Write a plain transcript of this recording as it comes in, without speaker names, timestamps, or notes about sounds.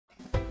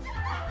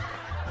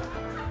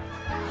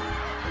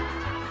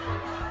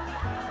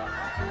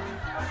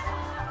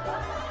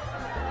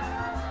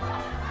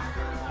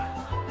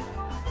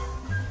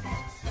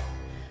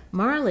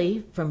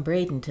Marley from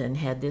Bradenton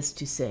had this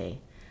to say: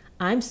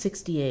 "I'm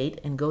 68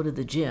 and go to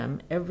the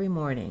gym every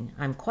morning.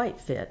 I'm quite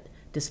fit,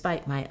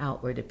 despite my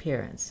outward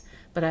appearance,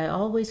 but I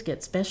always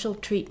get special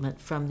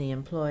treatment from the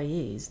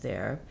employees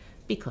there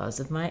because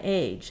of my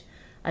age.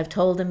 I've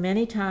told them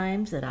many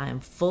times that I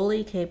am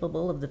fully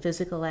capable of the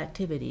physical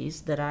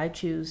activities that I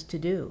choose to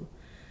do,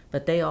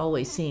 but they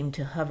always seem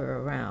to hover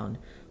around,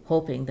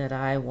 hoping that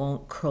I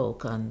won't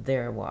croak on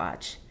their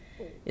watch.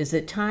 Is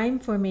it time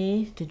for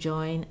me to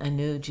join a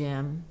new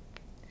gym?"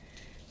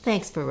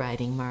 Thanks for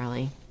writing,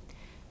 Marley.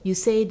 You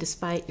say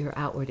despite your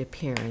outward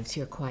appearance,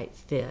 you're quite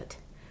fit.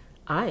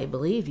 I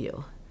believe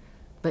you,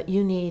 but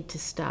you need to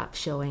stop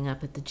showing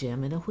up at the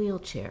gym in a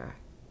wheelchair.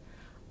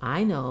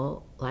 I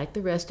know, like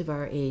the rest of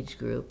our age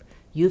group,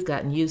 you've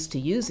gotten used to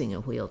using a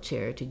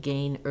wheelchair to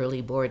gain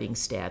early boarding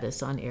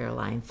status on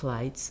airline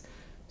flights,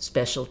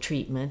 special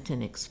treatment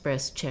in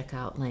express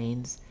checkout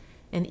lanes,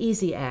 and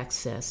easy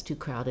access to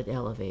crowded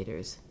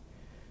elevators.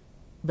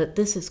 But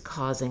this is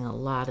causing a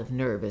lot of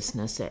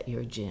nervousness at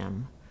your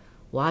gym.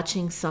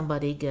 Watching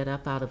somebody get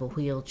up out of a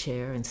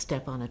wheelchair and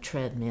step on a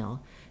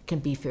treadmill can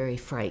be very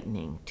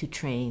frightening to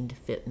trained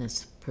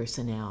fitness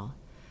personnel.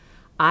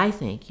 I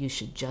think you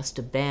should just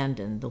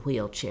abandon the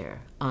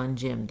wheelchair on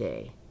gym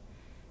day.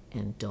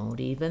 And don't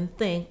even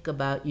think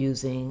about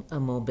using a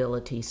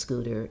mobility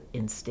scooter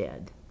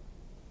instead.